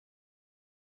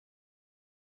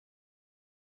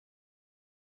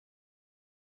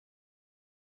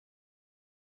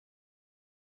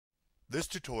This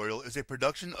tutorial is a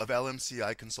production of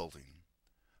LMCI Consulting.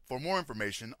 For more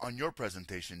information on your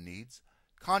presentation needs,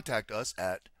 contact us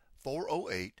at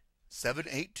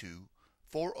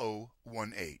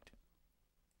 408-782-4018.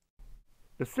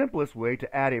 The simplest way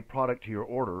to add a product to your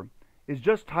order is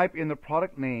just type in the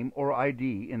product name or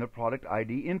ID in the product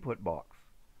ID input box.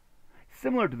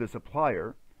 Similar to the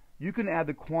supplier, you can add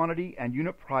the quantity and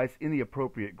unit price in the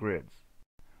appropriate grids.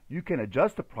 You can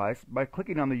adjust the price by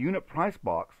clicking on the unit price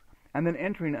box and then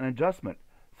entering an adjustment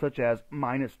such as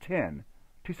 -10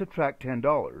 to subtract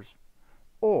 $10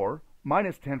 or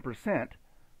 -10%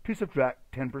 to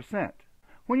subtract 10%.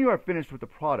 When you are finished with the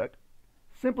product,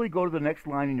 simply go to the next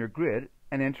line in your grid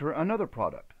and enter another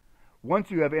product.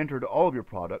 Once you have entered all of your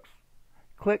products,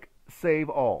 click Save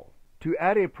All. To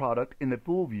add a product in the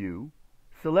full view,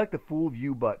 select the Full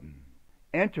View button.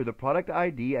 Enter the product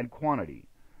ID and quantity,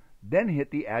 then hit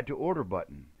the Add to Order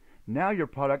button. Now your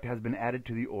product has been added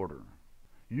to the order.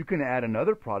 You can add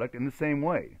another product in the same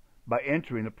way by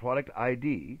entering the product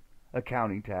ID,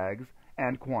 accounting tags,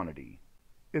 and quantity.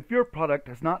 If your product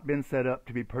has not been set up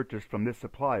to be purchased from this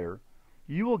supplier,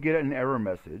 you will get an error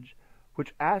message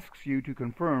which asks you to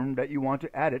confirm that you want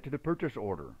to add it to the purchase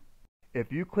order.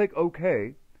 If you click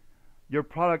OK, your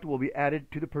product will be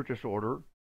added to the purchase order